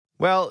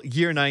Well,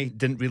 year 9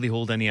 didn't really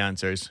hold any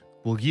answers.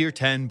 Will year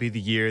 10 be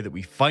the year that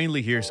we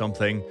finally hear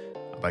something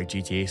about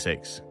GTA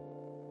 6?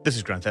 This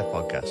is Grand Theft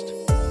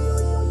Podcast.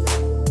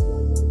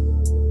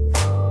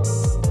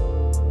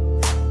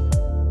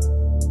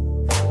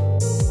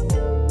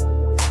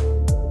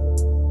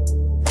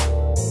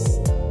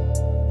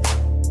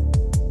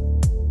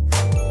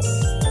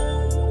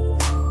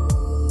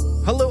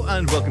 Hello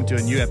and welcome to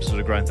a new episode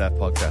of Grand Theft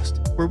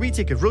Podcast, where we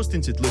take a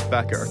rose-tinted look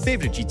back at our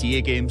favourite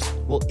GTA games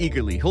while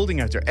eagerly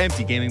holding out our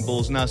empty gaming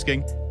bowls and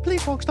asking,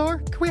 please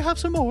Rockstar, can we have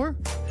some more?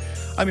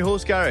 I'm your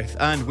host Gareth,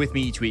 and with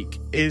me each week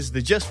is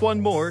the just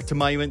one more to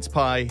my mince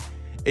pie,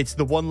 it's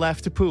the one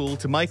left to pull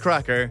to my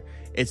cracker,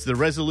 it's the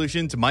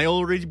resolution to my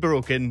already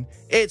broken,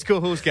 it's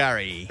co-host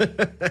Gary.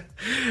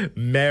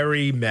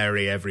 Merry,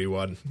 merry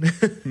everyone.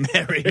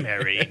 Merry,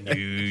 merry New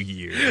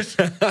Year's.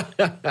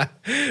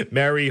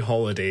 Merry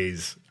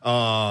holidays.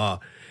 Are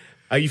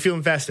you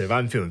feeling festive?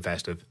 I'm feeling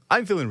festive.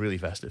 I'm feeling really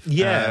festive.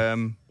 Yeah.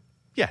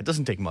 Yeah, it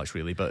doesn't take much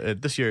really,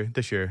 but this year,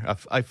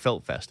 I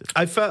felt festive.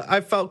 I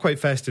felt quite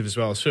festive as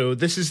well. So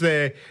this is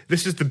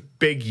the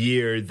big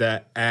year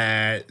that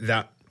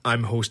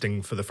I'm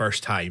hosting for the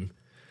first time.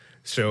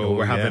 So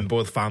we're having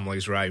both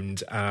families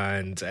round,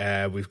 and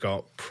we've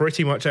got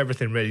pretty much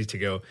everything ready to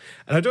go.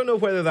 And I don't know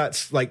whether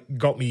that's like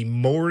got me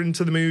more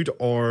into the mood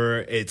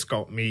or it's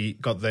got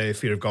the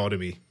fear of God in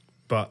me.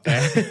 But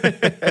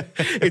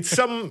it's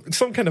some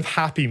kind of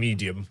happy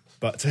medium.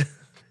 But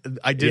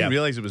I didn't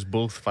realize it was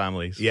both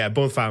families. Yeah,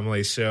 both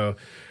families. So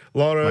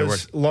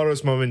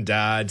Laura's mum and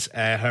dad,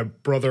 her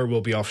brother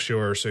will be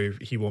offshore, so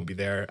he won't be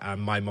there, and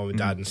my mum and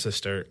dad and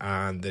sister,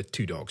 and the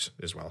 2 dogs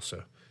as well.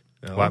 So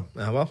wow.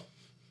 Well.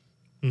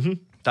 Mm-hmm.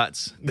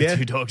 That's the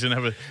 2 dogs and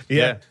everything.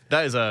 Yeah,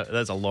 that's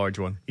a large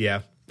one.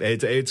 Yeah,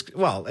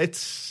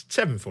 it's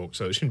 7 folk,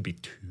 so it shouldn't be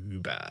too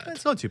bad.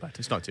 It's not too bad.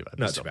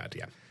 Not too bad.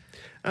 Yeah.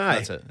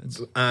 That's it.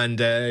 And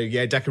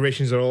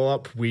decorations are all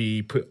up.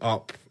 We put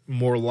up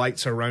more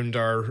lights around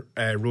our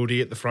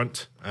roadie at the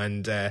front,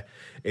 and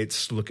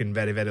it's looking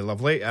very, very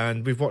lovely.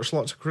 And we've watched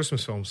lots of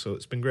Christmas films, so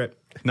it's been great.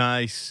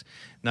 Nice.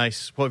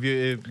 What have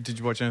you? Did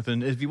you watch anything?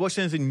 Have you watched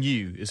anything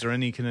new? Is there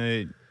any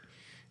kind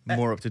of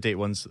more up-to-date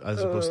ones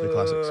as opposed to the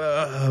classics?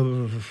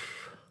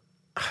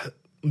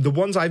 The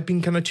ones I've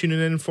been kind of tuning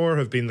in for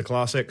have been the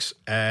classics.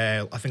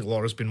 I think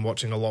Laura's been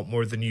watching a lot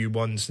more of the new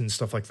ones and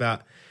stuff like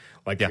that.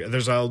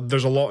 There's a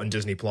lot on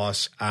Disney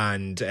Plus,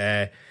 and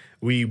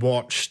we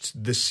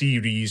watched the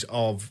series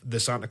of the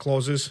Santa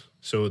Clauses,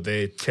 so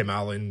the Tim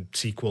Allen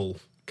sequel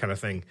kind of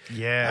thing.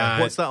 Yeah,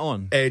 what's that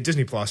on?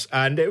 Disney Plus,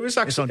 and it was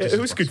actually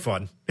good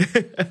fun.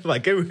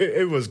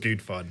 It was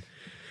good fun.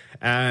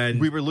 And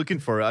we were looking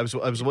for it. I was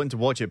wanting to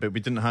watch it, but we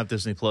didn't have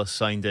Disney Plus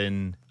signed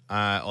in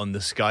on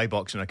the Sky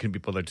box, and I couldn't be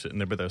bothered sitting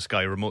there with a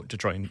Sky remote to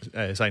try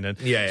and sign in.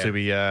 Yeah. So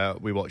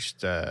we watched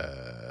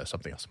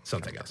something else.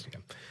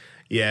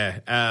 Yeah.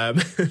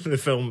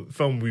 The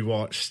film we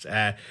watched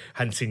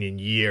hadn't seen in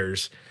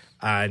years,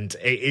 and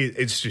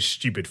it's just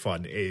stupid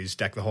fun. It is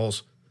Deck the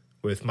Halls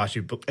with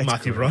Matthew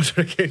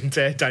Broderick and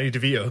Danny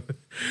DeVito.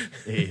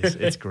 It is.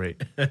 It's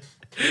great.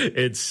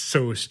 It's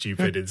so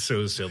stupid. It's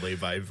so silly,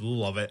 but I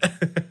love it.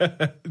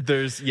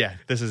 This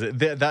is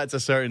it. That's a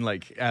certain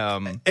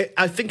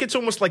I think it's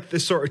almost like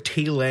the sort of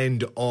tail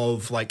end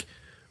of like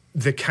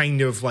the kind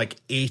of like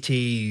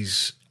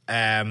 80s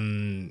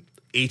kind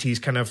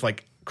of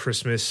like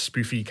Christmas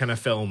spoofy kind of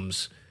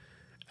films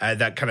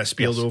that kind of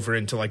spilled over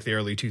into like the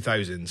early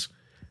 2000s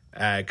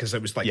because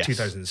it was like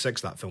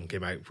 2006 that film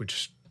came out,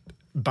 which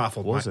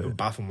baffled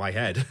my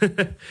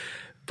head.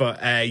 But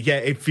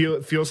it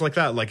feels like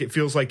that. Like it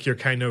feels like you're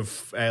kind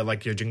of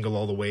like your Jingle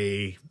All the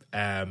Way,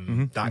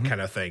 kind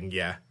of thing.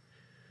 Yeah.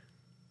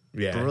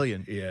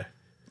 Brilliant. Yeah.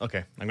 Okay,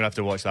 I'm gonna have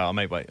to watch that. I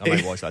might watch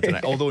that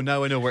tonight. Although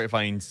now I know where to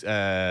find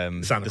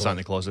the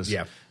Santa Clauses.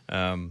 Yeah.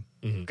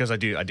 Because I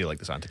do like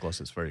the Santa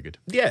Claus. It's very good.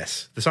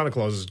 Yes, the Santa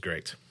Claus is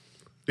great.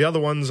 The other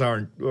ones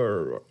are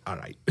all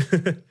right.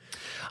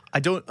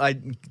 I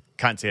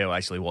can't say I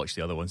actually watched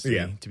the other ones.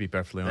 To be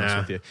perfectly honest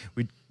with you,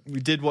 we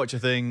did watch a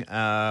thing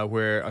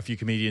where a few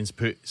comedians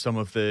put some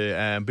of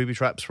the booby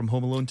traps from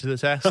Home Alone to the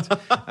test.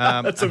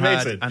 That's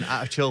amazing. An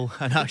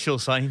actual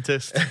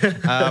scientist.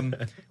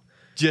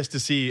 Just to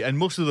see, and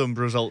most of them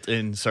result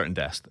in certain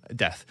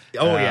death.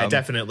 Oh yeah,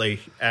 definitely.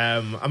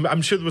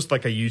 I'm sure there was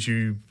like a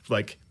YouTube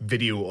like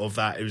video of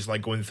that. It was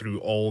like going through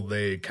all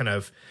the kind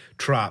of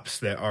traps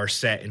that are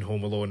set in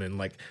Home Alone and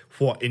like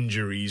what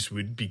injuries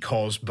would be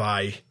caused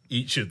by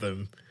each of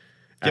them,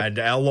 and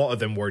a lot of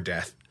them were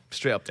death.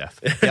 Straight up death.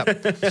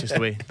 Yep, that's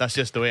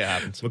just the way it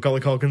happens.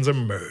 Macaulay Culkin's a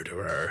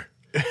murderer.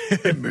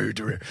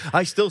 Murderer.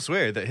 I still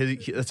swear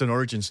that that's an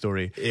origin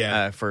story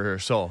for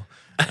Saw.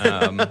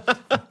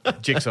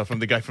 Jigsaw from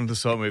the guy from the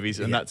Saw movies,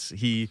 and that's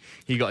he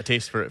got a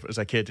taste for it as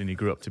a kid, and he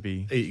grew up to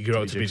be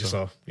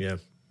Jigsaw. Yeah.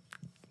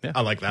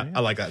 I like that. Yeah. I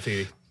like that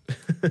theory.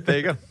 There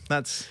you go.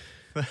 That's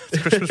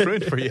Christmas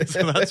ruined for you,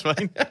 so that's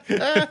fine.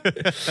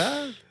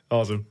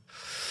 Awesome.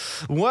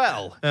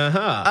 Well,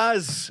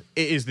 as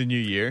it is the new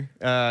year,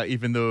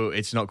 even though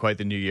it's not quite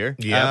the new year.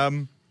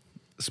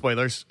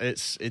 spoilers.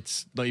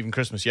 It's not even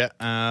Christmas yet.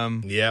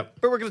 Yep.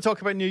 But we're going to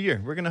talk about New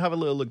Year. We're going to have a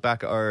little look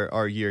back at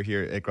our year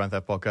here at Grand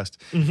Theft Podcast,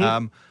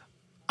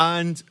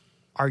 and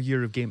our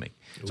year of gaming.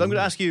 So I'm going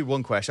to ask you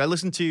one question. I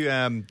listened to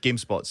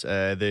GameSpot's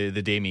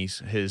the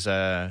Damies, his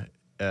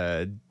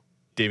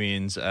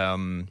Damien's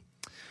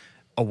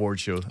award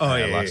show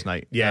last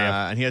night.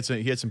 Yeah, and he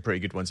had some pretty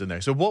good ones in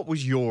there. So what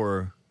was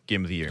your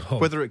game of the year,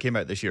 whether it came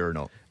out this year or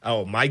not?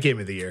 Oh, my game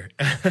of the year.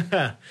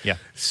 Yeah.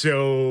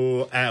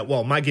 So,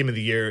 my game of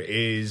the year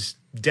is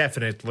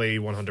definitely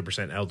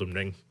 100% Elden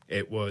Ring.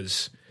 It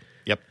was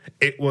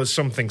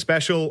something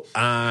special,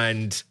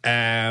 and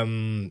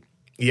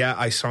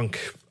I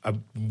sunk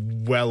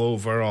well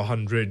over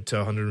 100 to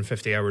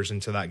 150 hours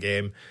into that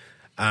game,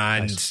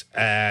 and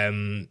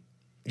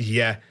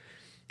nice.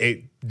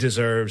 It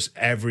deserves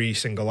every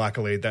single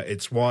accolade that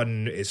it's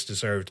won. It's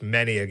deserved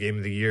many a game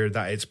of the year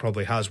that it's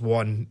probably has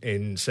won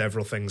in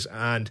several things,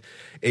 and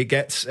it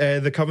gets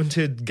the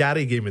coveted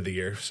Gary game of the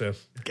year. So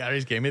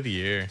Gary's game of the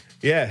year.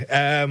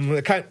 Yeah, I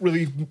can't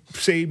really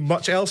say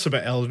much else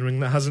about Elden Ring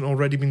that hasn't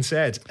already been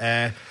said.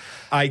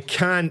 I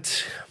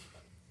can't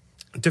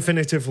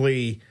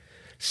definitively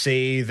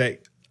say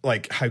that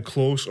like how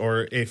close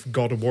or if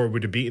God of War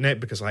would have beaten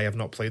it, because I have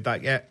not played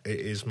that yet. It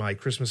is my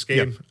Christmas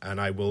game, and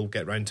I will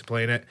get round to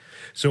playing it.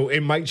 So it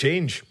might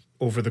change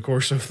over the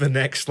course of the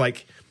next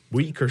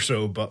week or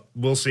so, but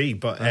we'll see.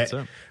 But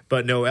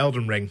no,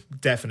 Elden Ring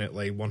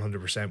definitely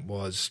 100%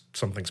 was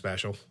something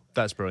special.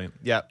 That's brilliant.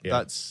 Yeah.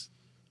 That's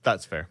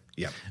fair.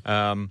 Yeah.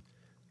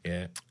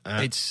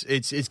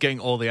 It's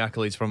getting all the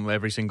accolades from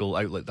every single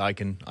outlet that I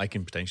can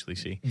potentially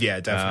see.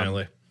 Yeah,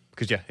 definitely.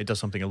 Because it does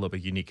something a little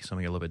bit unique,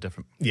 something a little bit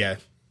different. Yeah.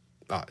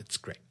 Oh, it's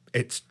great.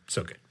 It's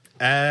so good.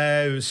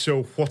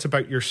 So what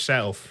about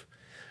yourself?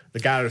 The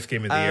Gareth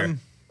game of the year.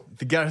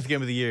 The Gareth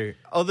game of the year,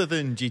 other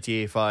than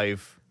GTA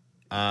 5,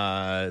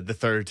 the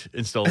third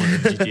installment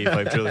of the GTA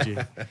 5 trilogy.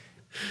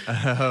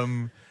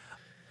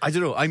 I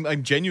don't know.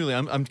 I'm genuinely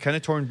I'm kind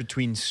of torn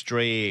between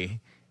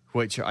Stray,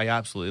 which I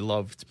absolutely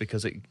loved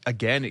because it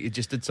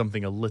just did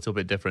something a little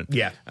bit different.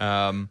 Yeah.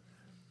 I mean,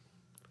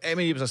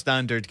 it was a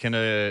standard kind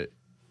of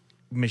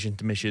mission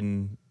to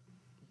mission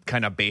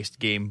kind of based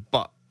game,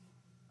 but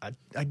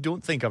I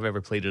don't think I've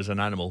ever played as an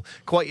animal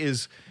quite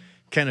as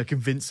kind of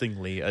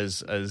convincingly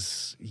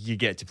as you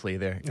get to play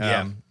there.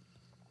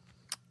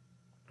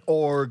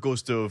 Or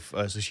Ghost of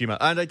Tsushima.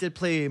 And I did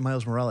play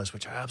Miles Morales,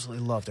 which I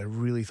absolutely loved. I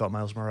really thought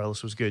Miles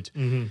Morales was good.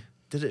 Mm-hmm.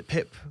 Did it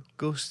pip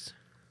Ghost?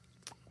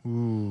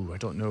 Ooh, I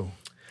don't know.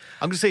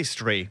 I'm going to say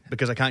Stray,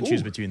 because I can't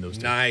choose between those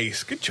two.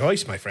 Nice. Good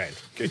choice, my friend.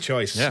 Good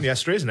choice. Yeah,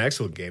 Stray is an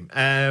excellent game.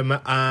 And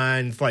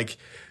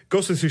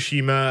Ghost of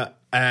Tsushima,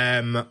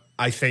 I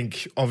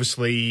think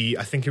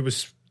it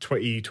was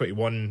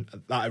 2021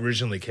 that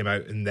originally came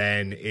out, and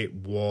then it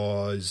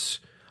was,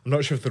 I'm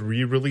not sure if the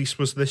re-release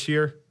was this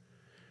year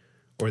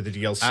or the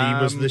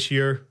DLC was this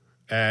year,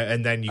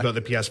 and then you got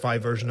the PS5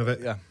 version of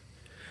it. I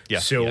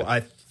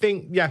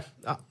think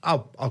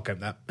I'll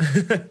count that.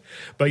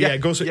 But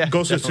Ghost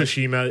of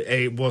Tsushima,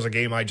 it was a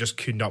game I just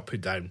could not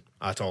put down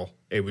at all.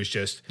 It was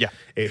just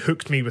it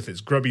hooked me with its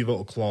grubby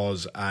little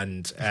claws,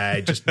 and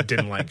just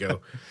didn't let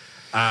go.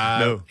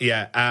 No.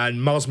 Yeah,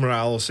 and Miles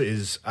Morales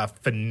is a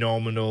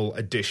phenomenal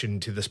addition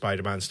to the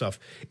Spider-Man stuff.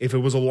 If it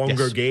was a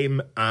longer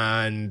game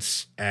and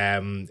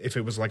if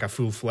it was like a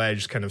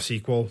full-fledged kind of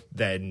sequel,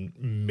 then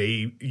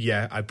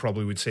I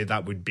probably would say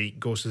that would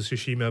beat Ghost of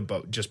Tsushima,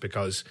 but just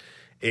because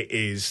it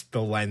is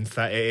the length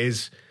that it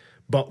is,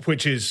 but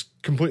which is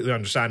completely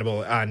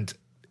understandable, and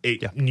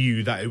it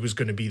knew that it was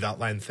going to be that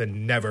length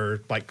and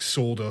never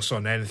sold us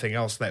on anything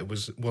else that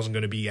wasn't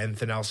going to be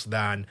anything else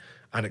than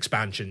an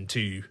expansion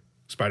to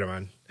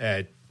Spider-Man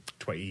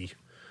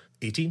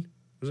 2018,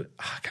 was it?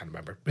 I can't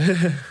remember.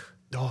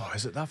 Oh,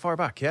 is it that far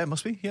back? Yeah, it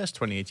must be. Yeah, it's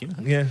 2018. I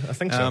think. Yeah, I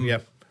think so.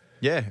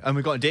 Yeah, and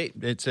we've got a date.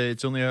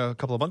 It's only a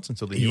couple of months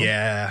until the year.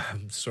 Yeah,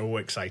 I'm so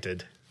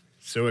excited.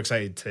 So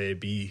excited to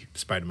be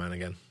Spider-Man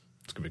again.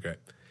 It's going to be great.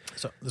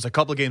 So there's a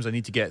couple of games I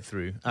need to get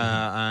through,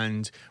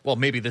 and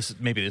maybe this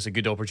is a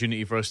good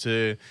opportunity for us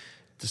to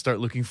start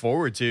looking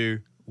forward to.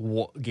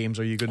 What games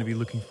are you going to be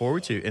looking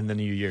forward to in the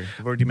new year?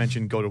 You've already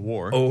mentioned God of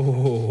War.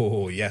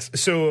 Oh, yes.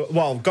 So,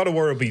 God of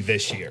War will be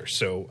this year.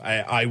 So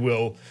I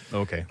will.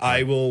 Okay.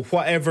 I will,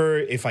 whatever,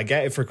 if I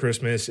get it for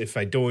Christmas. If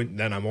I don't,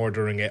 then I'm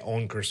ordering it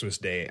on Christmas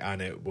Day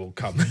and it will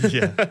come.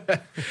 Yeah.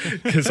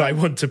 Because I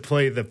want to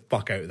play the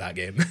fuck out of that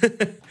game.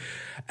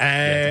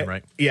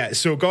 Right. Yeah,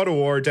 so God of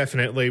War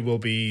definitely will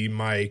be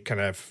my kind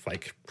of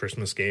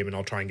Christmas game, and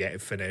I'll try and get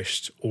it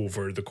finished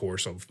over the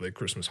course of the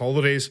Christmas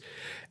holidays.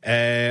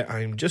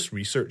 I'm just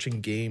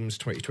researching games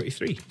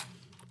 2023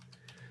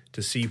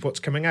 to see what's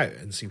coming out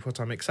and see what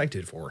I'm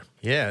excited for.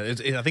 Yeah,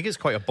 I think it's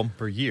quite a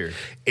bumper year.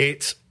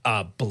 It's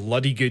a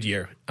bloody good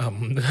year.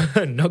 I'm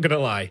not going to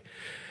lie.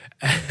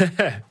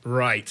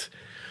 Right.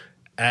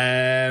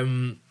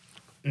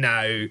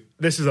 Now,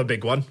 this is a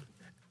big one.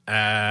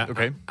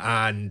 Okay.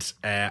 And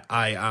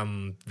I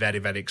am very,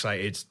 very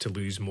excited to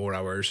lose more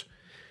hours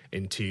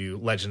into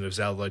Legend of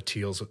Zelda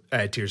Tears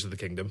of the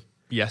Kingdom.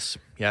 Yes.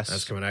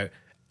 That's coming out.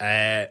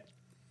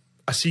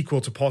 a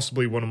sequel to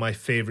possibly one of my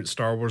favorite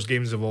Star Wars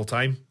games of all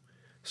time.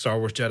 Star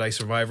Wars Jedi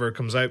Survivor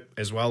comes out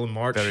as well in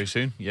March. Very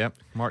soon. Yeah,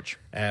 March.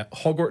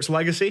 Hogwarts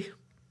Legacy.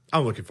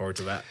 I'm looking forward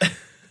to that.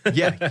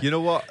 Yeah, you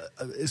know what?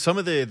 Some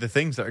of the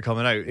things that are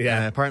coming out,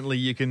 Yeah. apparently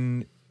you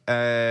can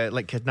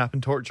like kidnap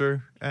and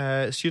torture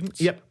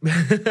students. Yep.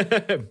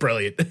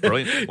 Brilliant.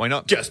 Brilliant. Why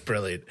not? Just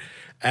brilliant.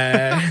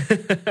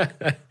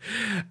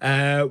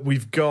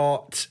 We've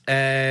got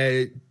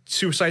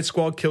Suicide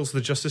Squad Kills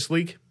the Justice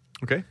League.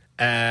 Okay.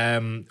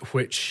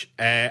 Which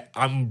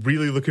I'm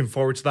really looking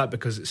forward to that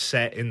because it's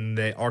set in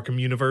the Arkham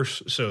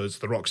universe, so it's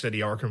the Rocksteady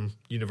Arkham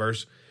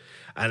universe,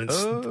 and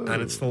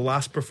it's the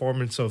last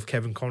performance of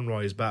Kevin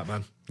Conroy as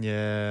Batman.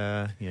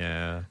 Yeah.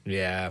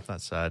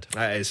 That's sad.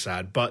 That is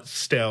sad, but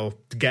still,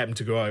 to get him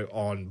to go out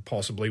on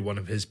possibly one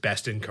of his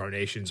best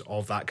incarnations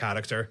of that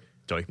character.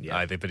 Joy.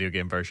 Yeah. The video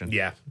game version.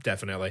 Yeah,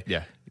 definitely.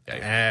 Yeah.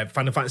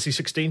 Final Fantasy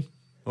 16.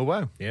 Oh,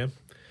 wow. Yeah,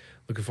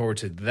 looking forward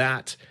to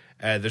that.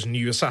 There's a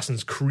new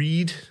Assassin's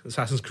Creed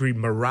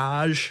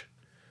Mirage.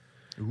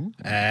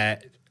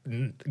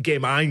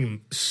 Game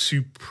I'm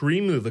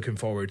supremely looking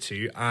forward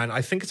to, and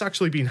I think it's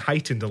actually been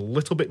heightened a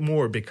little bit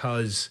more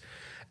because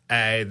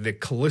the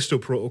Callisto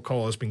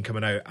Protocol has been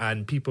coming out,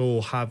 and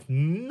people have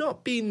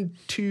not been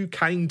too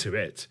kind to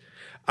it.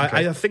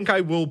 Okay. I think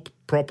I will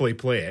properly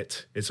play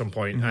it at some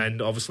point,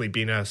 and obviously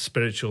being a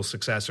spiritual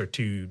successor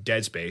to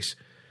Dead Space.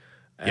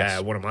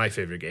 Yes. One of my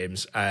favorite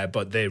games,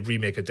 but the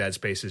remake of Dead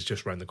Space is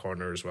just around the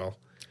corner as well.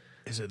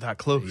 Is it that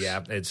close?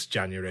 Yeah, it's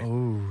January.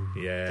 Oh,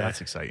 yeah,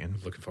 that's exciting.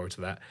 Looking forward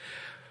to that.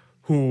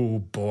 Oh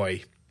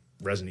boy,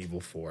 Resident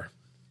Evil 4.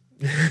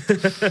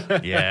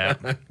 Yeah.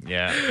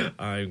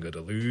 I'm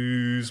gonna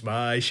lose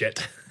my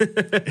shit.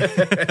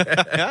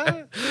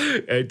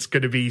 It's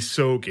gonna be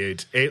so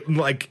good.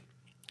 I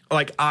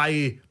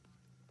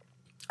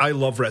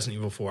love Resident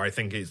Evil 4. I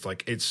think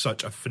it's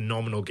such a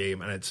phenomenal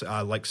game, and it's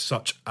like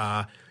such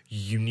a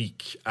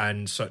unique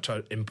and such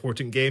an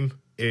important game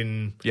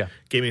in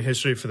gaming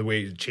history for the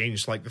way it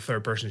changed like the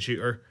third person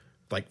shooter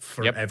like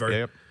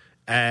forever.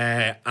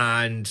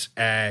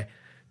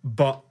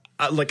 But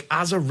like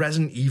as a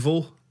Resident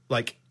Evil,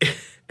 like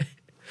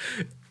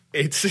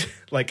it's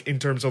like in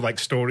terms of like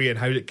story and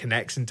how it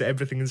connects into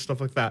everything and stuff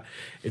like that,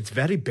 it's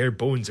very bare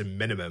bones and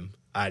minimum,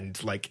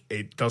 and like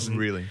it doesn't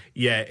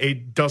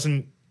it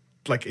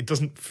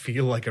doesn't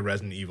feel like a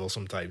Resident Evil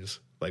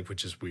sometimes, like,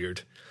 which is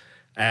weird.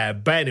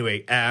 But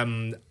anyway,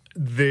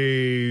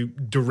 the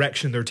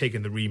direction they're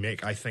taking the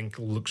remake, I think,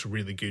 looks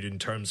really good in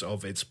terms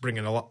of it's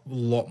bringing a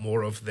lot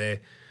more of the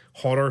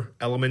horror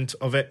element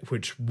of it,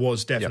 which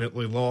was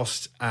definitely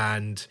lost.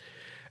 And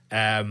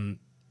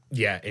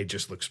it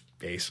just looks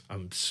ace.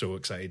 I'm so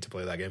excited to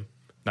play that game.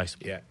 Nice.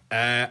 Yeah.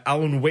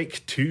 Alan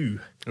Wake 2.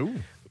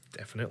 Ooh.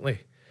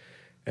 Definitely.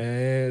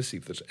 See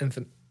if there's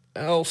anything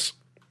else.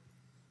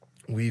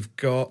 We've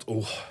got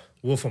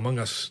Wolf Among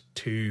Us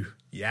 2.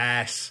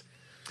 Yes.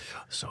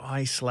 So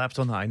I slept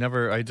on that.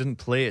 I didn't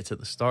play it at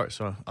the start,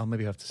 so I'll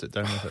maybe have to sit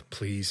down with it.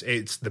 Please,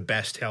 it's the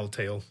best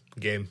Telltale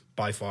game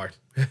by far.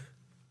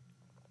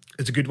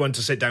 It's a good one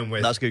to sit down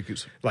with. That's good.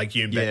 Cause like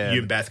you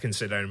and Beth can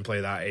sit down and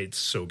play that. It's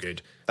so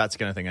good. That's the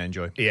kind of thing I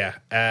enjoy. Yeah.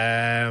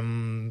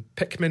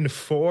 Pikmin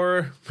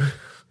 4.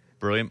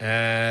 Brilliant.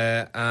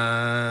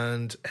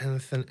 And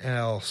anything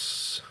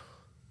else?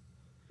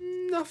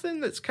 Nothing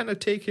that's kind of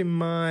taking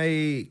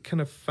my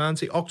kind of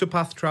fancy.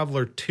 Octopath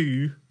Traveler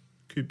 2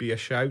 could be a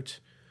shout,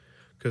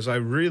 because I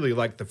really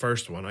liked the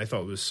first one. I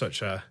thought it was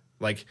such a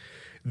like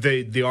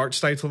the art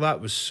style of that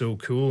was so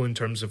cool in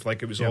terms of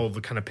like it was all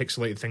the kind of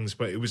pixelated things,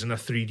 but it was in a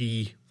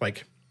 3D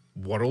like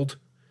world,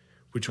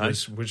 which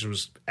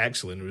was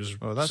excellent. It was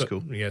that's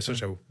cool. Yeah,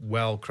 such a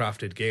well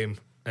crafted game.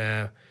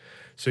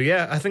 So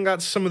yeah, I think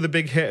that's some of the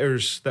big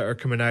hitters that are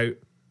coming out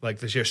like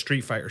this year.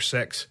 Street Fighter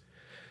 6,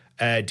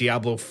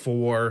 Diablo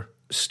 4,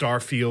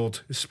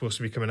 Starfield is supposed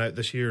to be coming out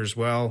this year as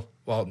well.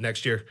 Well,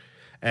 next year.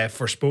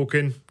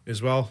 Forspoken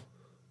as well.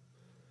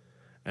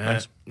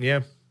 Nice.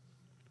 Yeah.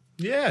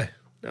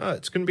 No,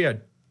 it's going to be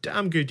a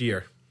damn good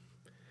year.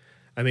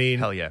 I mean,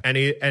 hell yeah.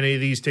 Any of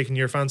these taking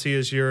your fancy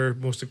as your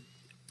most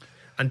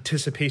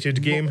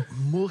anticipated game?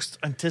 Most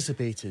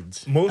anticipated.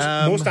 Most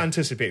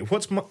anticipated.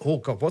 What's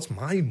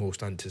my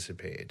most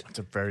anticipated? That's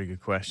a very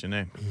good question,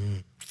 eh?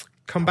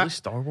 Come Probably back.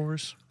 Star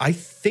Wars? I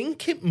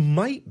think it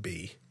might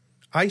be.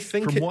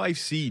 From what I've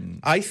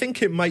seen, I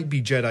think it might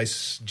be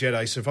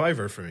Jedi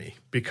Survivor for me,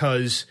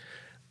 because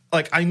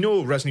like I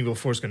know Resident Evil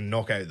 4 is going to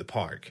knock out of the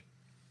park,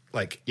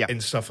 like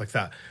and stuff like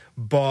that.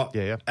 But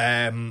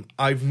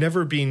I've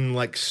never been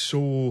like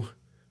so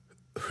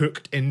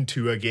hooked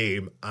into a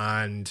game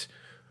and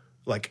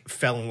like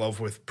fell in love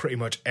with pretty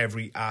much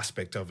every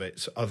aspect of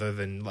it, other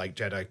than like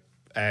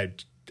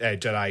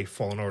Jedi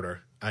Fallen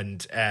Order,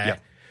 and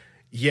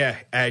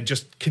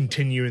just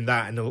continuing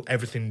that, and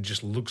everything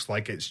just looks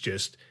like it's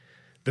just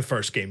the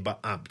first game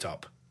but amped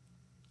up,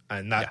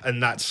 and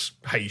that's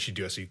how you should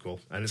do a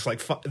sequel. And it's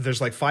like there's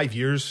like 5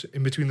 years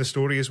in between the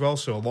story as well,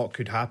 so a lot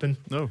could happen.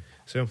 No,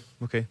 so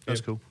okay, that's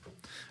cool.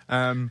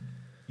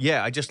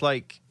 I just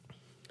like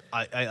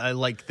I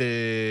like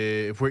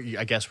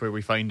I guess where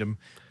we find him.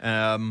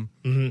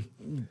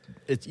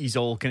 He's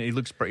all kind of, he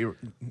looks pretty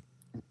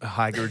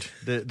haggard.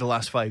 The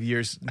last 5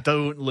 years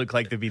don't look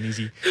like they've been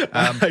easy.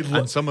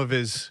 And some of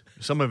his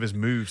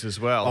moves as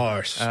well.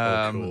 Oh,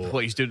 so cool.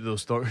 What he's doing to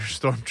those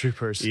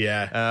stormtroopers.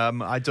 Yeah.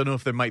 I don't know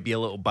if there might be a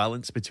little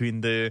balance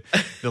between the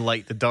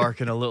light, the dark,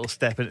 and a little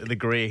step into the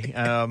grey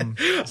side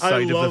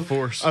of the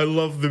Force. I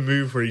love the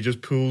move where he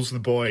just pulls the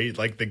boy,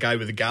 like the guy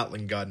with the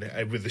Gatling gun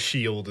with the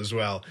shield as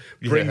well,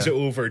 brings it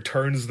over,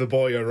 turns the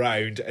boy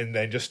around, and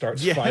then just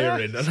starts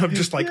firing. And I'm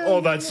just like,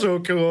 oh, that's so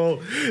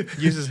cool.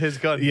 Uses his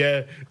gun.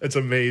 Yeah, it's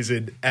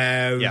amazing.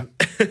 I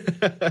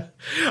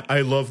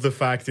love the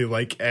fact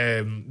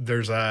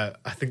that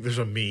I think there's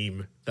a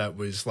meme that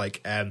was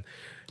like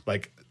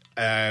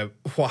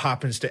what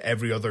happens to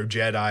every other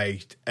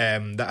Jedi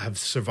that have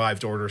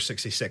survived Order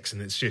 66,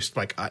 and it's just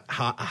like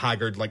a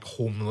haggard, like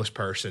homeless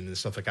person and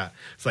stuff like that.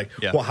 It's like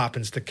what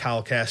happens to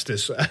Cal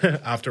Kestis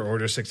after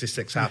Order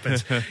 66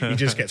 happens? He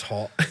just gets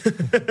hot.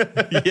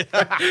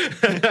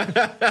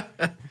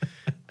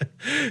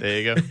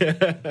 There you go.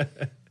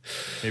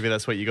 Maybe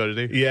that's what you got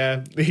to do.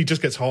 Yeah, he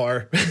just gets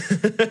hotter.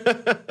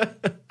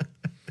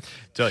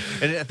 So,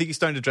 and I think he's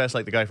starting to dress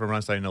like the guy from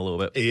Rammstein a little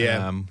bit.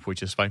 Yeah.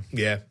 Which is fine.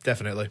 Yeah,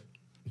 definitely.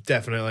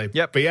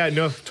 Yep. But yeah,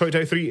 no,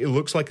 2023, it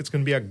looks like it's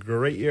going to be a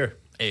great year.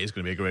 It is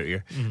going to be a great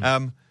year.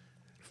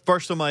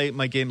 First on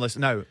my game list.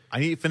 Now, I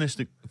need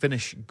to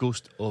finish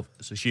Ghost of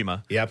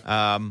Tsushima. Yep.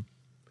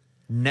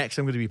 Next,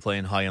 I'm going to be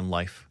playing High on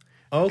Life.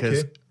 Okay.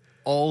 Because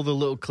all the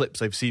little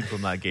clips I've seen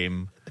from that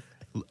game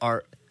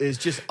is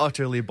just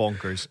utterly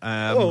bonkers.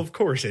 Of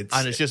course it's.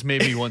 And it's just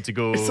made me want to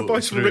go. It's the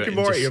voice from Rick and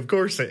Morty, of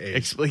course it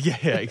is.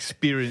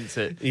 Experience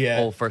it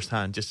all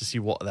firsthand just to see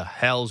what the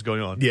hell's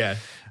going on. Yeah.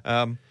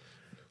 And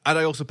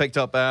I also picked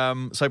up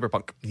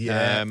Cyberpunk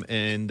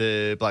in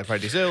the Black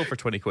Friday sale for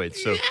 20 quid.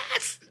 So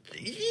yes!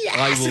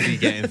 I will be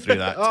getting through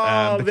that.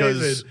 Because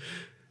amazing.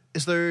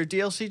 Is there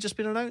DLC just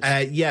been announced?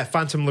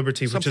 Phantom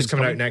Liberty, which is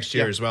coming out next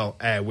year as well,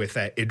 with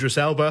Idris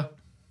Elba.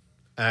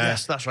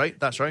 Yes, that's right.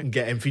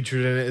 Getting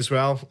featured in it as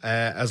well,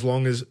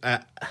 along with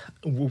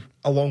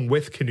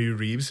Keanu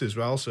Reeves as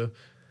well. So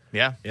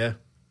yeah,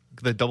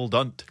 the double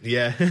dunt.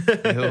 Yeah,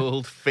 the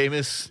old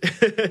famous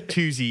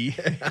twosie,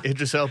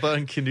 Idris Elba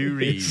and Keanu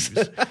Reeves.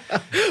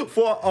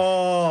 What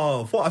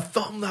a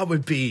film that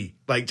would be!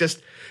 Like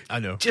just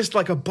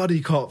like a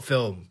buddy cop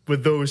film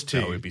with those two.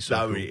 That would be so cool.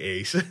 That would be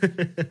ace.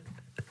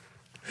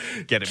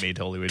 Get it made,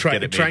 Hollywood.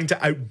 Trying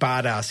to out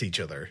badass each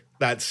other.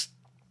 That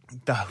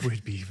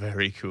would be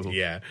very cool.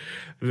 Yeah,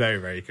 very,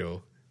 very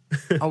cool.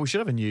 We should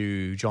have a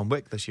new John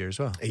Wick this year as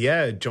well.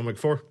 Yeah, John Wick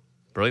 4.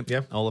 Brilliant.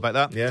 Yeah. All about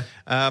that. Yeah.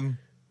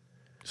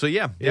 So,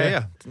 yeah.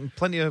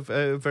 Plenty of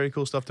very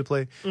cool stuff to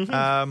play.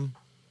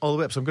 All the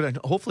way up. So I'm going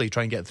to hopefully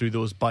try and get through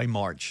those by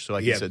March so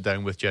I can sit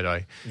down with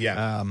Jedi.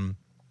 Yeah.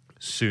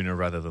 Sooner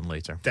rather than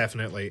later.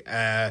 Definitely.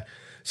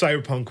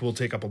 Cyberpunk will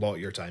take up a lot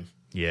of your time.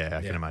 Yeah,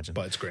 I can imagine.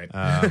 But it's great.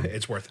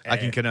 It's worth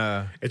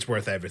it's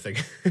worth everything.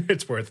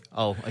 It's worth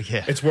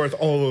It's worth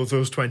all of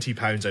those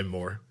 £20 and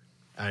more.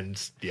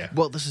 And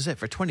well, this is it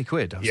for 20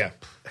 quid. I'm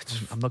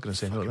not going to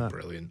say no to that.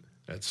 Brilliant.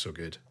 That's so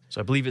good.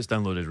 So I believe it's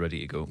downloaded, ready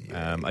to go.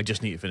 I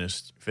just need to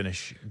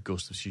finish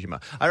Ghost of Tsushima.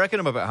 I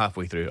reckon I'm about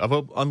halfway through. I've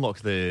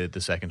unlocked the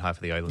second half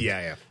of the island.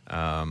 Yeah.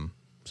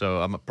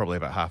 So I'm probably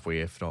about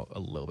halfway, if not a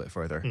little bit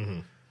further.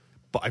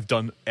 But I've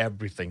done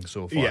everything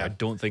so far. I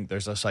don't think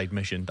there's a side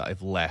mission that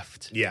I've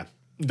left. Yeah.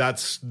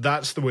 That's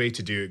the way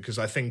to do it, because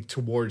I think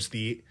towards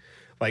my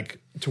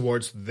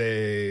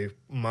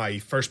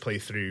first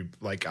playthrough,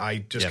 like I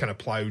just kind of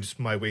plowed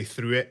my way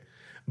through it,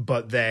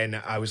 but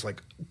then I was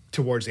like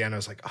towards the end I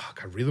was like,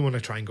 I really want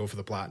to try and go for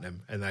the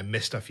platinum, and I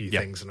missed a few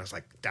things, and I was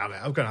like, damn it,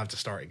 I'm gonna have to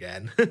start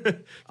again.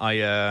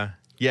 I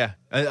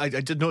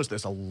did notice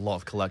there's a lot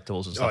of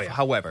collectibles and stuff.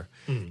 However,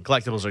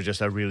 collectibles are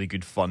just a really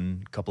good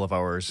fun couple of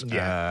hours.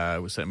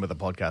 Sitting with a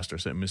podcast or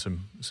sitting with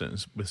some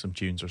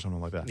tunes or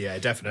something like that. Yeah,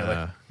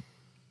 definitely.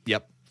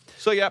 Yep.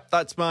 So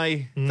that's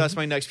my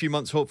next few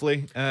months,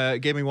 hopefully,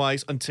 gaming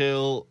wise,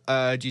 until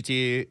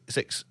GTA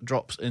 6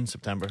 drops in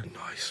September.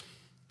 Nice.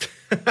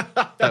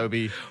 That would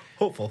be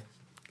hopeful.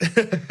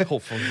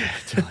 Hopeful,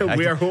 yeah.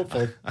 We are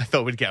hopeful. I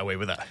thought we'd get away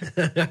with that.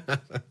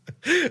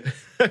 You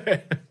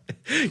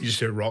just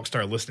hear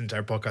Rockstar listening to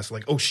our podcast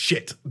like, oh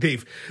shit,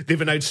 they've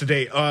announced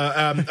today.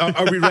 Are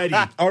we ready?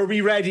 Are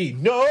we ready?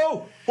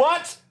 No.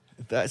 What?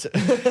 That's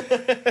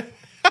it.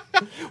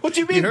 What do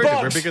you mean, you heard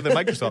it, we're bigger than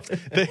Microsoft.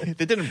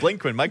 They didn't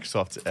blink when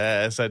Microsoft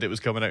said it was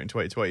coming out in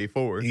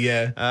 2024.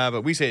 Yeah.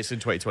 But we say it's in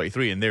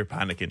 2023 and they're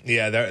panicking.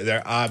 Yeah,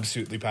 they're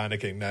absolutely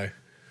panicking now.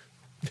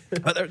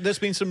 But there's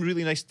been some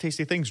really nice,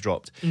 tasty things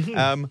dropped.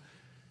 Did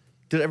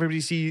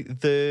everybody see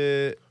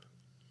the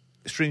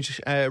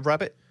strange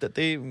rabbit that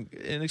they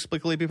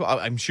inexplicably people?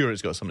 I'm sure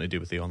it's got something to do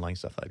with the online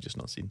stuff that I've just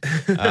not seen.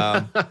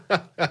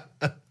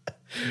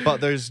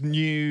 But there's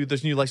new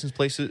license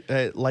plates with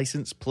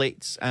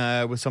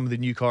some of the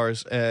new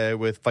cars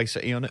with Vice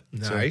City on it.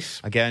 Nice.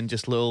 So, again,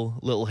 just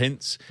little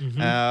hints,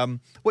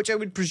 which I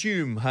would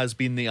presume has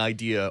been the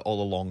idea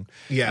all along.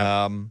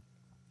 Yeah.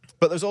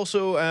 But there's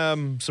also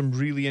some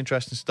really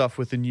interesting stuff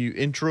with the new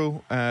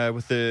intro,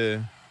 with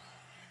the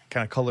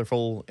kind of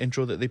colourful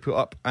intro that they put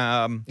up.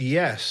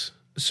 Yes.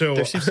 So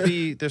there seems to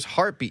be there's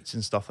heartbeats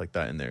and stuff like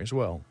that in there as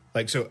well.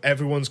 Like, so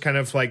everyone's kind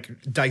of like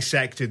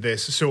dissected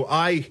this. So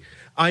I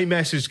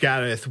messaged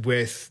Gareth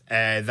with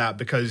that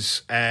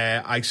because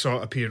I saw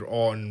it appear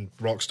on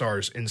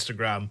Rockstar's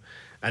Instagram,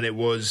 and it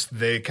was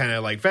the kind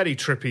of like very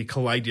trippy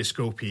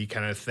kaleidoscopy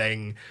kind of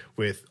thing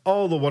with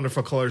all the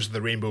wonderful colors of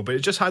the rainbow, but it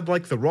just had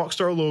like the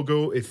Rockstar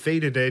logo. It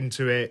faded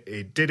into it.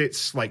 It did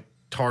its like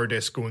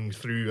TARDIS going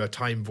through a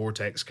time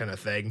vortex kind of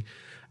thing,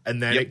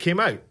 and then it came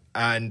out.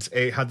 And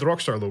it had the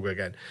Rockstar logo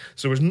again.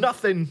 So there was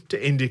nothing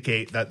to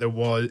indicate that it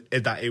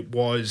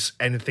was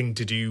anything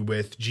to do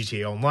with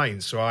GTA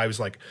Online. So I was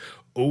like,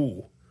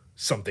 oh,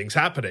 something's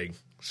happening.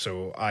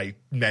 So I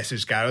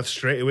messaged Gareth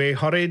straight away,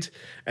 hurried.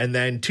 And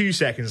then 2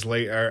 seconds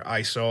later,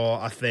 I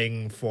saw a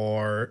thing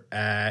for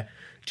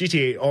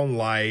GTA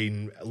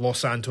Online Los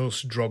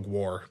Santos Drug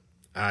War.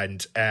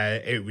 And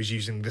it was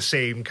using the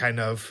same kind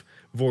of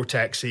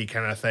vortex-y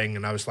kind of thing.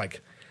 And I was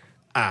like,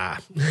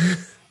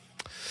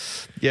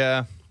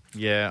 Yeah,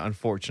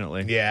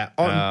 unfortunately. Yeah,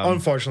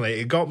 unfortunately,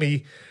 it got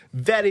me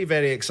very,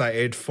 very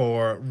excited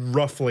for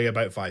roughly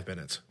about 5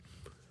 minutes.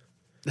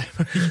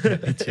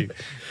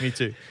 Me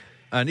too.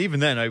 And even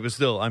then,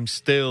 I'm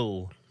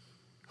still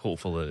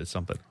hopeful that it's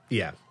something.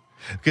 Yeah,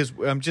 because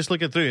I'm just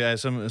looking through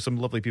some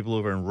lovely people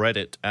over on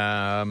Reddit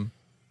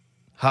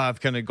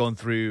have kind of gone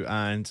through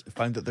and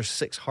found that there's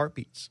 6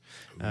 heartbeats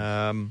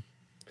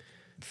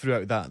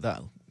throughout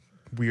that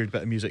weird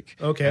bit of music.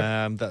 Okay,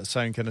 that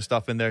sound kind of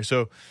stuff in there.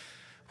 So.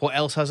 What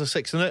else has a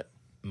 6 in it?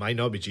 Might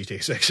not be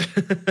GTA 6.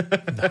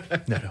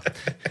 No.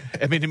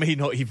 I mean, it may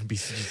not even be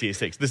GTA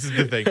 6. This is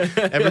the thing.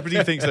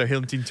 Everybody thinks they're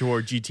hinting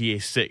toward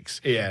GTA 6.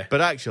 Yeah.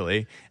 But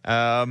actually...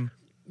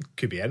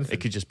 could be anything.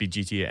 It could just be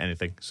GTA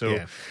anything. So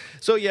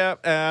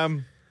yeah,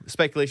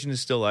 speculation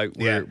is still out.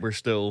 We're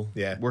still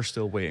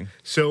waiting.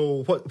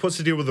 So what's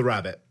the deal with the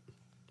rabbit?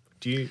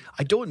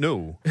 I don't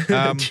know.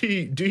 Do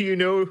you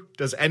know?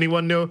 Does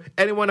anyone know?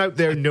 Anyone out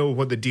there know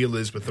what the deal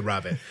is with the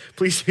rabbit?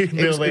 Please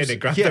email in at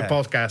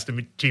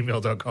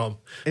granthappodcast@gmail.com.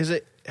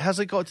 Has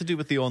it got to do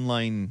with the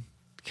online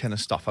kind of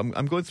stuff?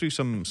 I'm going through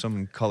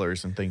some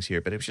colours and things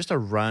here, but it was just a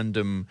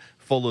random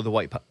follow the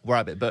white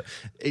rabbit. But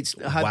it's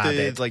had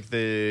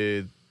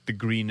the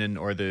green and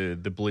or the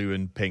blue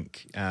and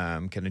pink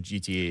kind of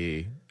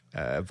GTA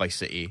Vice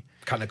City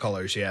kind of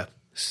colours, yeah.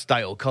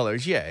 Style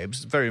colours, yeah. It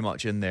was very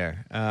much in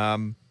there.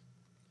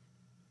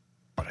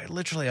 But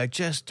I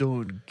just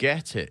don't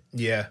get it.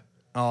 Yeah.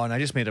 Oh, and I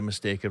just made a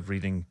mistake of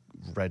reading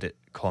Reddit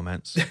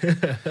comments.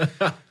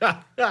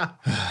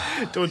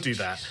 Don't do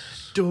that.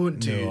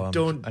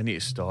 Don't. I need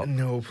to stop.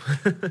 No,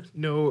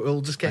 no.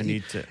 It'll just get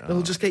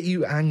It'll just get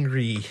you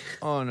angry.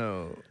 Oh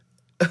no.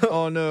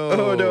 Oh no.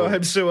 Oh no.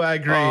 I'm so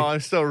angry. Oh, I'm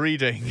still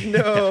reading.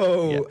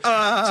 No. So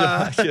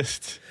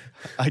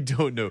I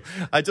don't know.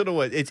 I don't know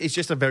what. It's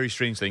just a very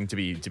strange thing to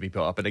be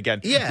put up. And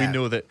again, we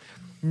know that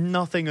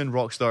nothing on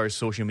Rockstar's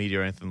social media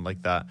or anything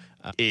like that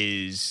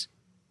is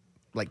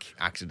like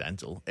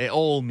accidental. It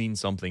all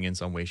means something in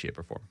some way, shape,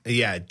 or form.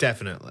 Yeah,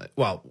 definitely.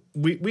 Well,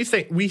 we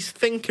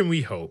think and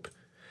we hope,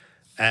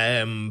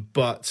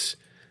 but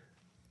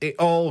it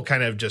all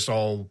kind of just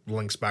all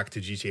links back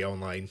to GTA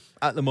Online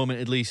at the moment,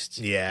 at least.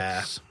 Yeah,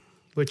 yes.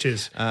 which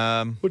is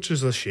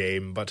a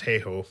shame, but hey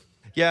ho.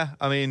 Yeah,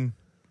 I mean,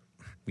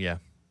 yeah.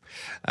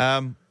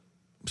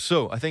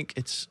 So I think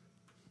it's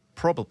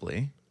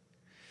probably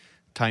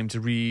time to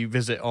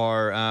revisit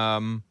our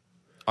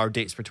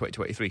dates for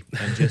 2023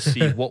 and just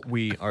see what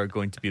we are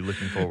going to be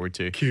looking forward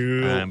to.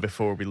 Cool.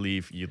 Before we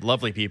leave you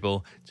lovely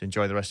people to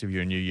enjoy the rest of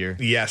your new year.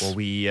 Yes. Well,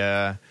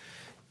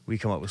 we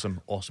come up with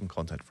some awesome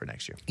content for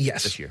next year.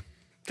 Yes. This year.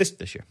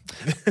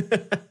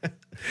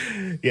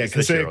 Yeah,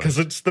 because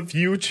it's the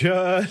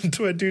future,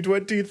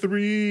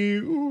 2023.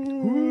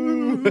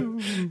 Ooh.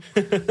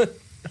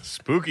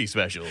 Spooky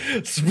special.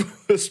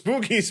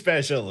 Spooky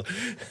special.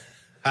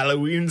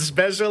 Halloween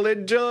special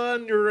in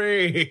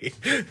January.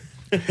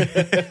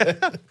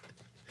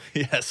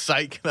 Yeah,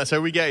 psych. That's how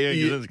we get you.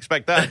 You didn't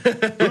expect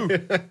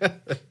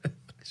that.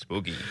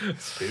 Spooky.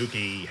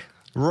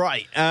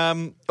 Right.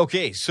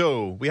 Okay,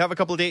 so we have a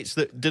couple of dates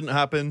that didn't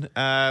happen.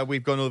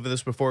 We've gone over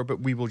this before, but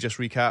we will just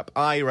recap.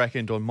 I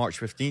reckoned on March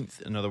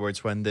 15th, in other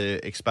words, when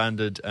the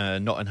expanded,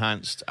 not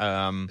enhanced,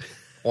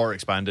 or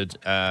expanded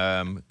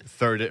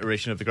third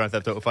iteration of the Grand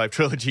Theft Auto 5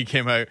 trilogy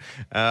came out.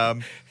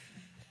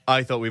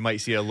 I thought we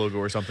might see a logo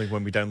or something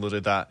when we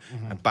downloaded that,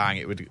 and bang,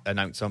 it would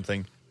announce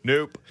something.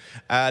 Nope.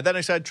 Then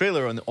I said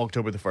trailer on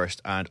October the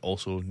 1st, and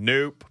also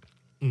nope.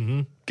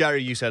 Mm-hmm.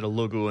 Gary, you said a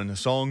logo and a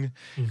song.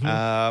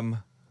 Mm-hmm.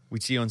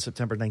 We'd see on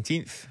September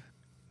 19th.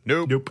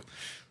 Nope.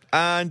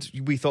 And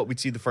we thought we'd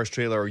see the first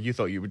trailer, or you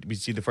thought we'd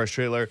see the first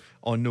trailer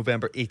on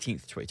November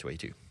 18th,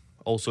 2022.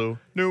 Also,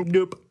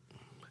 nope.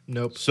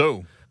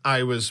 So,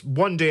 I was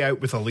one day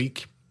out with a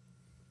leak.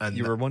 And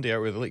you were one day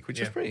out with a leak, which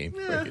is pretty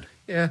good.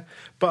 Yeah.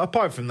 But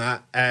apart from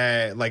that,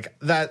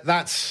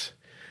 that's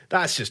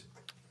just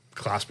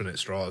clasping at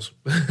straws.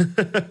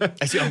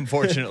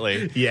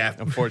 Unfortunately. Yeah.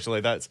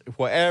 Unfortunately, that's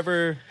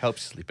whatever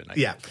helps you sleep at night.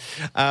 Yeah.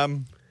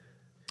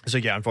 So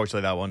yeah,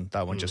 unfortunately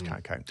that one just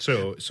can't count.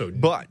 So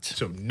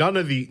none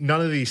of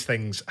these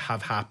things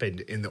have happened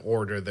in the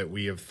order that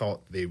we have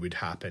thought they would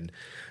happen.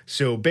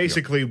 So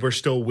basically, we're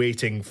still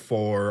waiting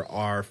for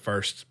our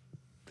first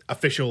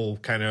official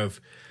kind of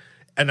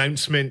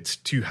announcement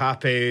to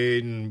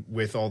happen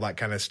with all that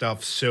kind of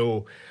stuff.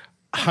 So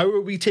how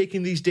are we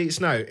taking these dates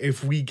now?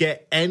 If we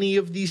get any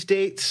of these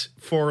dates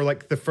for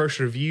like the first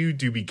review,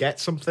 do we get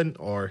something?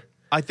 Or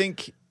I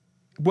think,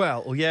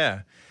 well,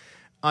 yeah,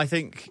 I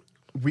think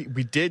we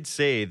did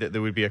say that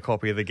there would be a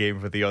copy of the game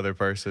for the other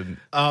person.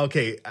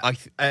 Okay,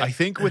 I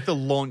think with the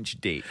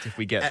launch date, if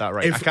we get that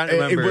right, I can't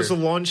remember. It was the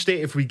launch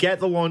date. If we get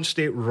the launch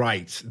date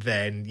right,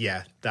 then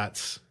yeah,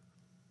 that's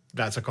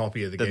a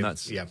copy of the game.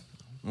 Yeah.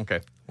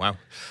 Okay. Wow.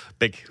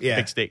 Big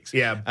stakes.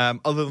 Yeah.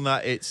 Other than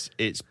that, it's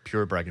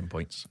pure bragging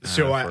points.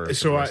 So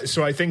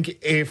I think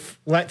if,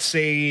 let's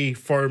say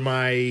for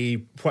my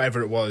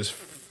whatever it was,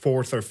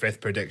 fourth or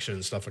fifth prediction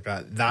and stuff like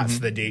that, that's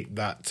the date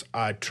that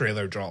a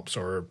trailer drops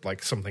or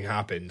like something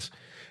happens,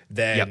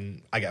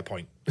 then I get a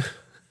point.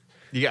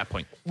 You get a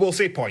point. We'll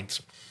say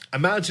points.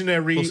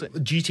 Imaginary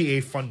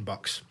GTA fun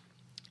bucks.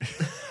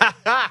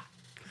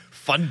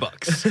 Fun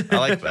bucks. I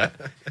like that.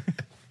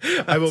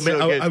 I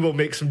will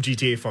make some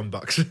GTA fun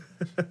bucks.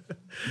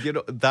 You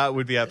know, that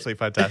would be absolutely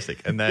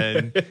fantastic. And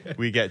then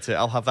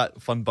I'll have that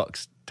fun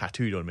bucks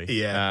tattooed on me.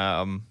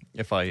 Yeah.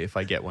 If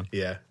I get one.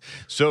 Yeah.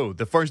 So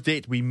the first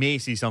date we may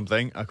see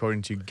something,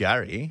 according to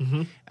Gary,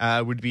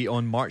 would be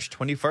on March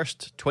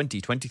 21st,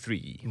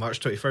 2023. March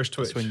 21st,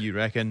 That's when you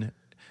reckon.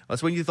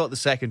 That's when you thought the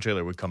second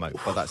trailer would come out,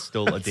 but that's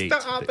still a date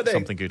that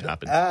something could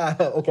happen.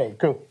 Okay,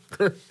 cool.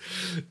 Cool.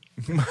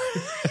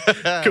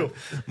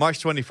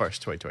 March 21st,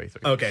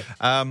 2023. Okay.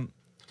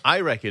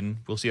 I reckon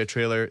we'll see a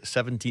trailer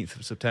 17th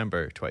of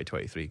September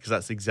 2023, because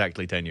that's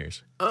exactly 10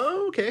 years.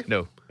 Oh, okay.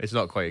 No, it's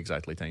not quite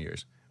exactly 10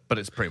 years, but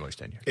it's pretty much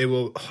 10 years. It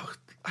will. Oh,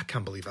 I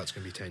can't believe that's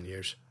going to be 10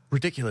 years.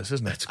 Ridiculous,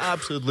 isn't it? It's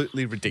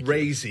absolutely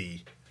ridiculous.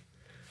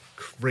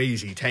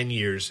 Crazy. 10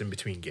 years in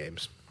between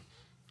games.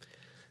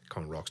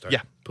 Come on, Rockstar.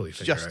 Yeah. Pull your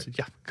finger out.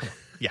 Yeah, come on.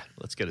 Yeah,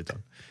 let's get it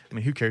done. I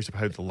mean, who cares about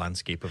how the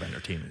landscape of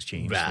entertainment's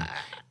changed?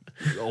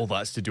 All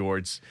that's to do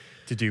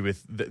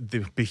with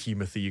the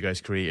behemoth that you guys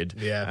created.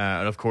 Yeah.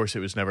 And of course, it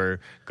was never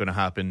going to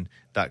happen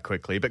that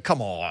quickly. But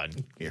come on,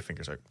 get your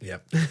fingers out.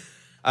 Yep.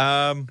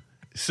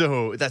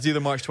 So that's either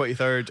March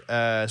 21st,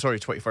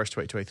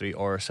 2023,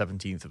 or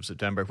 17th of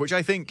September, which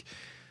I think.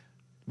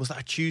 Was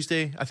that a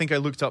Tuesday? I think I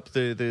looked up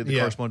the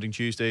corresponding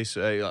Tuesdays,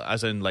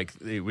 as in like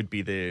it would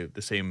be the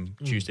same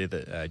Tuesday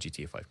that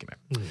GTA 5 came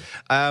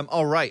out.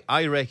 All right,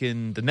 I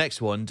reckon the next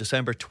one,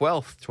 December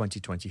 12th,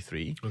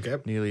 2023,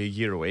 nearly a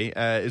year away,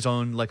 is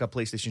on like a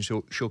PlayStation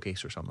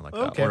showcase or something like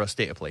that, or a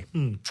State of Play.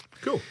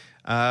 Cool.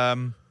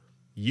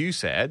 You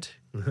said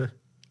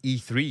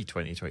E3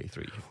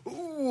 2023.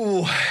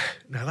 Ooh,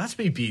 now that's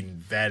me being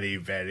very,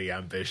 very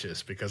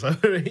ambitious, because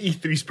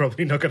E3 is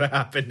probably not going to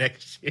happen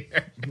next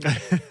year.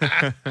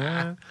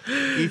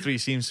 E3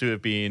 seems to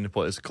have been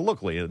what is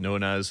colloquially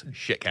known as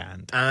shit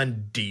canned.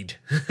 Indeed.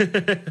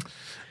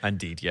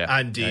 Indeed, yeah.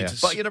 Indeed. Yeah.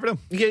 But you never know.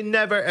 You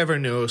never, ever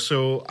know.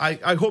 So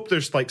I hope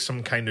there's like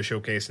some kind of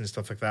showcase and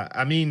stuff like that.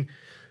 I mean,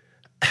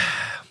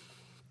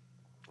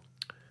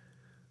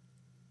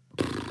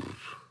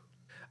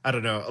 I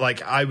don't know.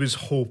 Like, I was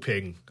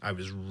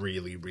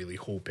really, really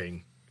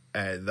hoping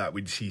that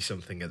we'd see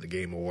something at the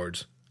Game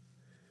Awards,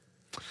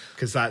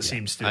 because that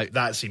seems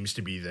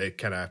to be the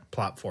kind of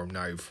platform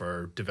now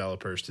for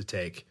developers to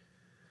take.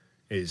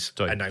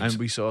 And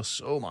we saw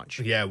so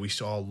much. Yeah, we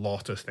saw a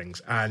lot of things,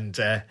 and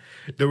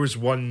there was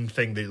one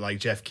thing that like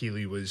Jeff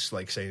Keighley was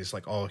like saying, it's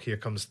like, oh, here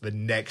comes the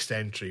next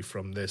entry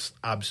from this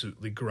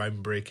absolutely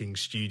groundbreaking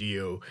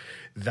studio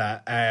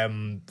that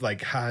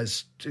like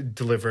has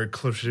delivered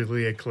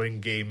critically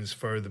acclaimed games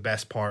for the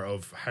best part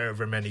of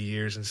however many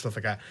years and stuff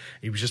like that.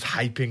 He was just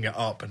hyping it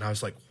up, and I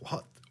was like,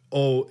 what?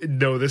 Oh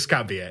no, this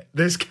can't be it.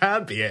 This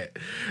can't be it.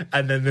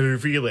 And then they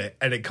reveal it,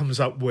 and it comes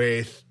up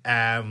with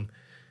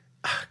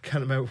I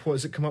can't remember, what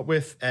does it come up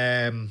with?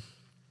 It's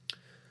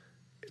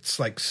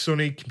like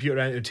Sony Computer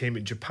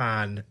Entertainment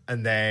Japan,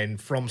 and then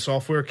From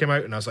Software came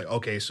out, and I was like,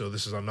 okay, so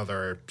this is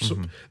another this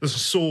is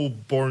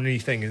Soulborne-y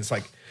thing, and it's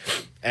like,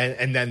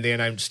 and then they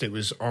announced it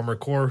was Armored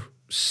Core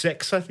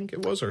 6, I think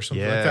it was, or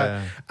something like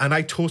that, and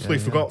I totally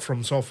forgot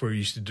From Software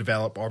used to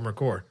develop Armored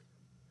Core.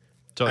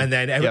 And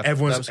then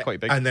everyone's quite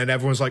big. And then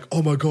everyone's like,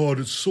 "Oh my god,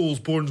 it's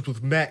Soulsborne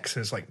with mechs,"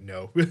 and it's like,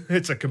 no,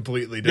 it's a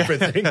completely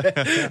different thing.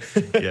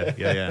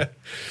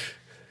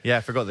 Yeah,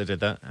 I forgot they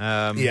did that.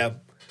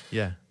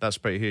 Yeah, that's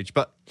pretty huge.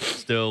 But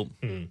still,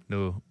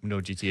 no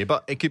GTA.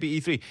 But it could be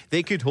E3.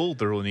 They could hold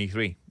their own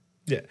E3.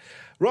 Yeah,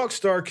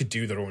 Rockstar could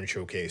do their own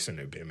showcase, and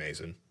it would be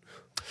amazing.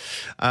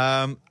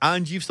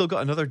 And you've still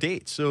got another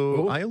date.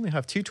 So I only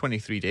have 2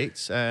 23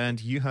 dates, and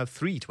you have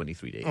 3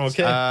 23 dates.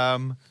 Okay.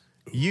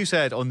 You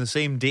said on the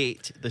same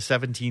date, the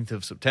 17th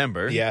of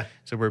September. Yeah.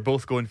 So we're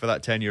both going for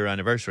that 10-year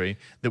anniversary,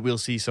 that we'll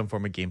see some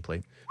form of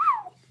gameplay.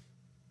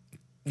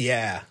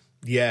 Yeah.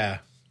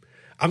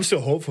 I'm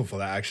still hopeful for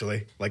that,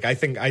 actually. Like, I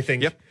think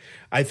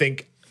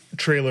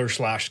trailer /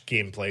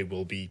 gameplay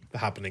will be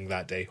happening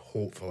that day,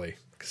 hopefully.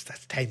 Because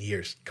that's 10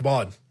 years. Come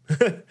on.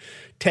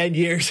 10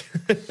 years.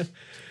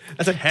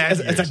 That's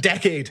a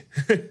decade.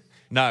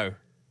 Now,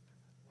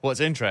 what's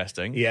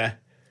interesting Yeah.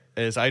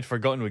 is I'd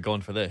forgotten we'd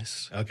gone for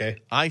this. Okay.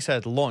 I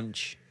said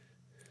launch,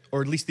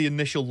 or at least the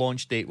initial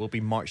launch date will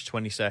be March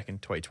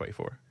 22nd,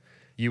 2024.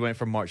 You went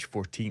for March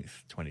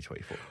 14th,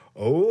 2024.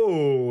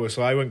 Oh,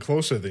 so I went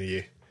closer than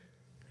you.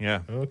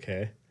 Yeah.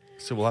 Okay.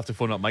 So we'll have to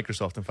phone up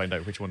Microsoft and find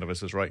out which one of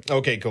us is right.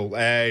 Okay, cool.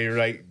 You're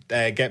right.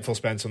 Get Phil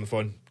Spence on the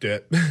phone. Do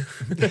it.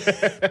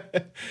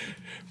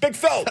 Big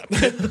Phil!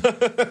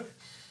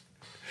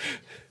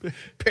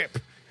 Pip,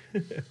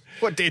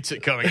 what date's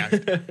it coming out?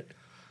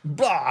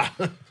 Blah!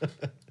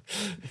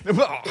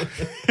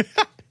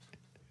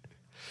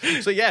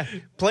 So yeah,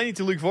 plenty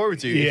to look forward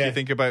to if you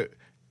think about,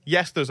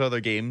 yes, there's other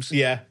games.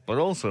 Yeah. But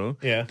also,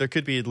 there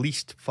could be at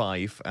least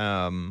five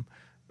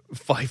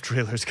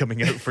trailers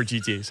coming out for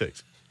GTA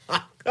 6.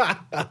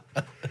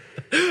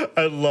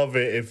 I love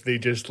it if they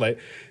just like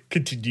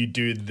continue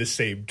doing the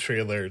same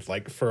trailer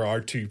like for our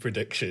two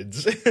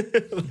predictions.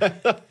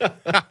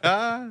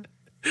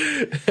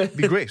 It'd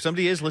be great. If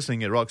somebody is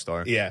listening at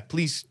Rockstar,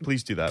 please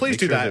do that. Please Make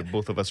do sure that.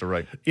 Both of us are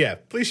right. Yeah,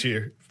 please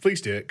do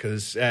it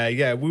because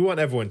we want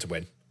everyone to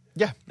win.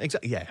 Yeah,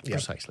 exactly. Yeah,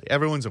 precisely.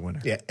 Everyone's a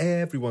winner. Yeah,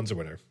 everyone's a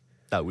winner.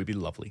 That would be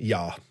lovely.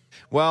 Yeah.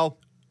 Well,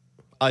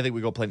 I think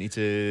we've got plenty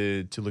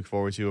to look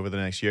forward to over the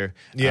next year.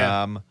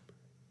 Yeah.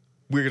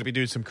 We're going to be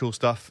doing some cool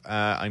stuff,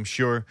 I'm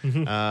sure,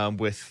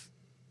 with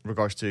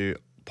regards to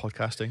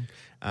podcasting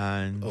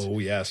and Oh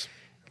yes,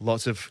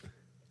 lots of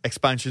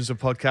expansions of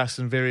podcasts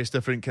and various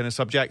different kind of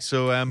subjects.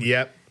 So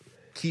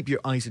keep your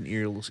eyes and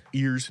ears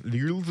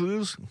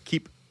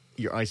keep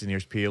your eyes and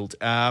ears peeled,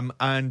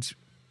 and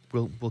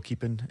we'll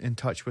keep in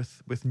touch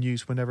with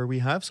news whenever we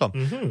have some.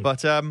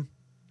 But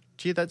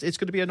it's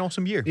going to be an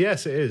awesome year.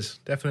 Yes, it is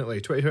definitely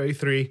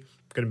 2023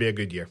 going to be a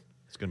good year.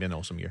 It's going to be an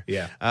awesome year.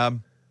 Yeah.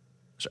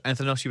 Is there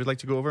anything else you would like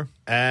to go over?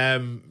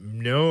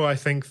 No, I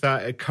think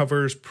that it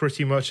covers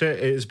pretty much it.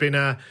 It's been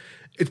a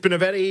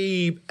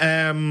very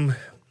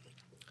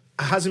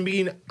hasn't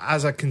been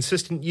as a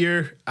consistent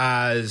year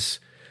as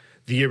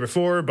the year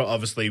before, but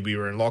obviously we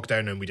were in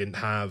lockdown and we didn't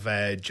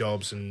have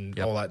jobs and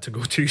all that to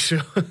go to. So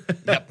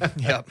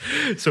Yep.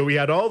 So we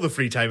had all the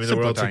free time in the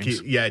world times.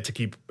 to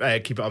keep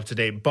it up to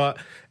date. But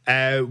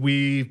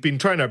we've been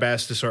trying our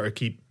best to sort of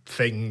keep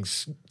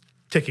things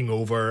ticking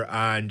over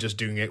and just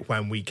doing it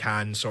when we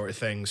can, sort of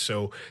thing.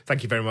 So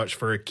thank you very much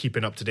for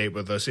keeping up to date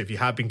with us. If you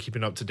have been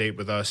keeping up to date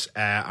with us,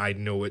 I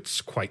know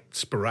it's quite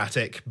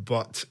sporadic,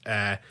 but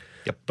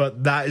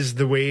that is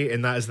the way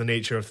and that is the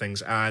nature of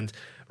things. And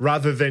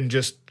rather than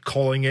just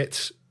calling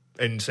it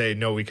and say,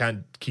 no, we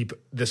can't keep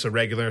this a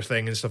regular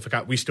thing and stuff like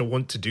that, we still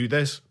want to do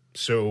this.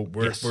 So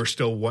we're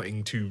still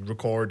wanting to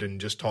record and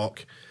just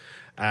talk.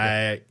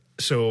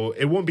 So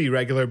it won't be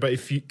regular, but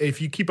if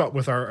you keep up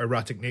with our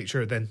erratic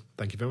nature, then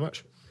thank you very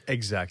much.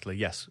 Exactly,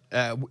 yes.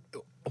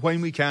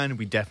 When we can,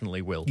 we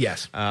definitely will.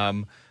 Yes.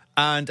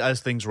 And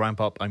as things ramp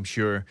up, I'm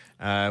sure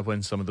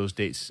when some of those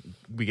dates,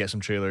 we get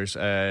some trailers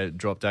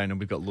drop down and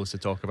we've got loads to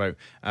talk about,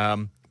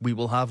 we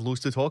will have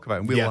loads to talk about.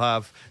 And we will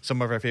have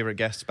some of our favourite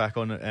guests back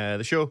on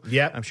the show.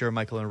 Yeah. I'm sure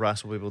Michael and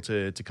Ras will be able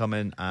to come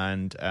in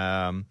and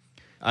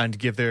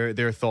give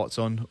their thoughts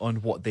on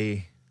what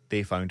they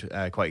found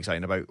quite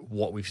exciting about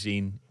what we've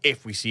seen,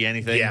 if we see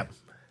anything. Yeah.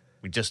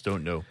 We just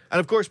don't know. And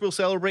of course, we'll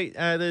celebrate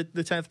the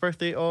 10th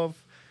birthday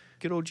of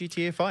good old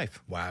GTA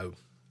 5. Wow.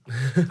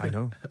 I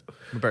know.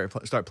 We better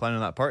start planning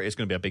that party. It's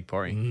going to be a big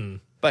party.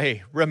 But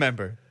hey,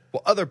 remember,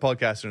 while other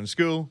podcasts are in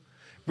school,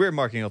 we're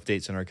marking off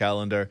dates on our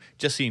calendar,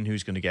 just seeing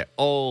who's going to get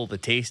all the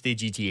tasty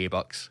GTA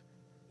bucks.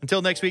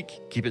 Until next week,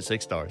 keep it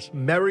 6 stars.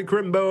 Merry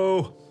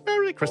Crimbo.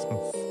 Merry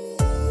Christmas.